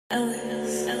Let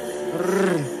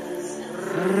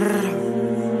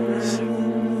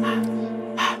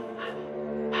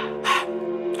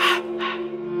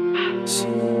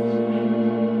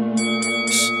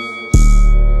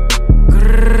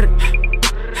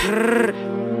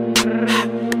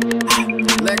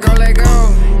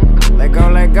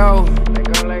go.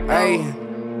 Hey.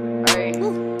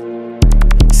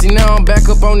 See, now I'm back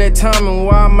up on that timing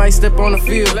where I might step on the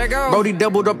field. Brody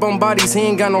doubled up on bodies, he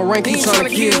ain't got no rank, he tryna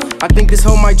kill. I think this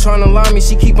hoe might tryna lie me,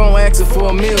 she keep on asking for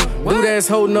a meal. Dude ass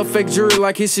holding up fake jewelry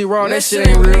like his shit raw, that shit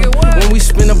ain't real. When we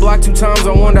spin the block 2 times,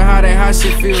 I wonder how that hot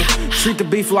shit feel. Treat the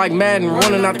beef like Madden,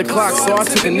 running out the clock, so I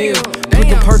took a kneel. Put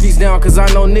the perkies down, cause I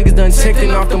know niggas done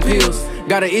checking off them pills.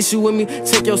 Got an issue with me?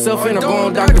 Check yourself in or go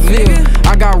on Dr. Phil.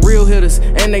 I got real hitters,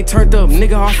 and they turned up,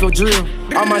 nigga off your drill.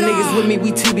 All my niggas with me,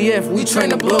 we TBF, we train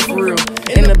to blow for real.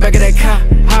 In the back of that car,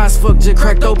 high as fuck, just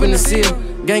cracked open the seal.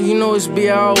 Gang, you know it's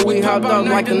B.I.O. we hopped up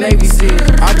like a Navy SEAL.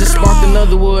 I just sparked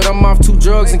another wood, I'm off 2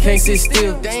 drugs and can't sit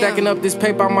still. Stacking up this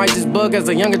paper, I might just bug as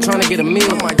a younger trying to get a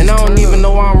meal. And I don't even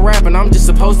know why I'm rapping, I'm just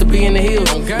supposed to be in the hills.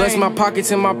 Bless my pockets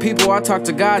and my people, I talk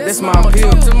to God, that's my appeal.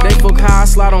 They fuck high, I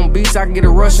slide on beats, I can get a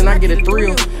rush and I get a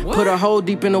thrill. Put a hole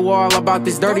deep in the wall about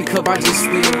this dirty cup I just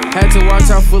spilled. Had to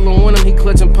watch out for Lil' Winham, he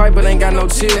clutching pipe but ain't got no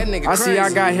chill. I see I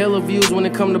got hella views when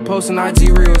it come to posting IG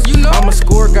reels. I'm a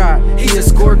score guy, he a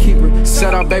scorekeeper.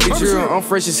 Shout out Baby Drill, I'm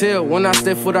fresh as hell. When I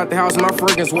step foot out the house, my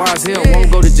fragrance wise hell.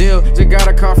 Won't go to jail, just got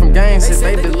a call from gang, since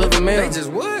they deliver mail. They just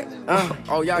what?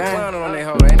 Oh, y'all clowning on that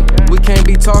hoe, ain't it? We can't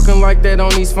be talking like that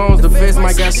on these phones, the feds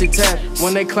might got shit tapped.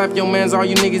 When they clap your mans, all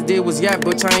you niggas did was yap,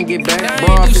 but y'all ain't get back.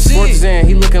 Bro off his sports in,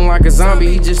 he looking like a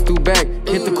zombie, he just threw back.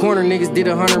 Hit the corner, niggas did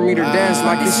a 100-meter dash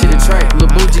like this shit a track. Lil'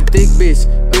 bougie, thick bitch,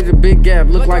 bit a big gap,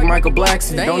 look like Michael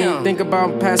Blackson. Don't even think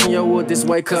about passing your wood this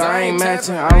way, cause I ain't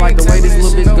matching. I like the way this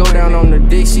little bitch go down on the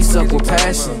dick, she suck with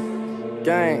passion.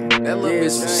 Gang, yeah, she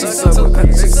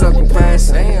suck with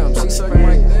passion. Damn, she suck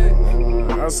like that.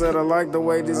 I said I like the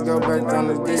way this go back down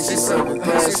the dick, she suck with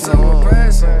passion.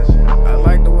 I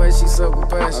like the way she suck with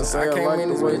passion. I can't mean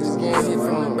this way, just getting hit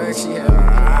from the back, she had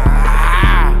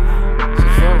she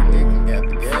fuck dick and got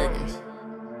the gaggers.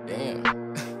 Damn.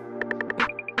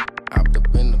 Hopped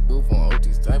up in the booth on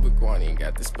OT's type of corny and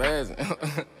got the spazzing.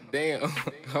 Damn,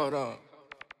 hold on.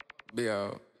 Be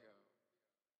out.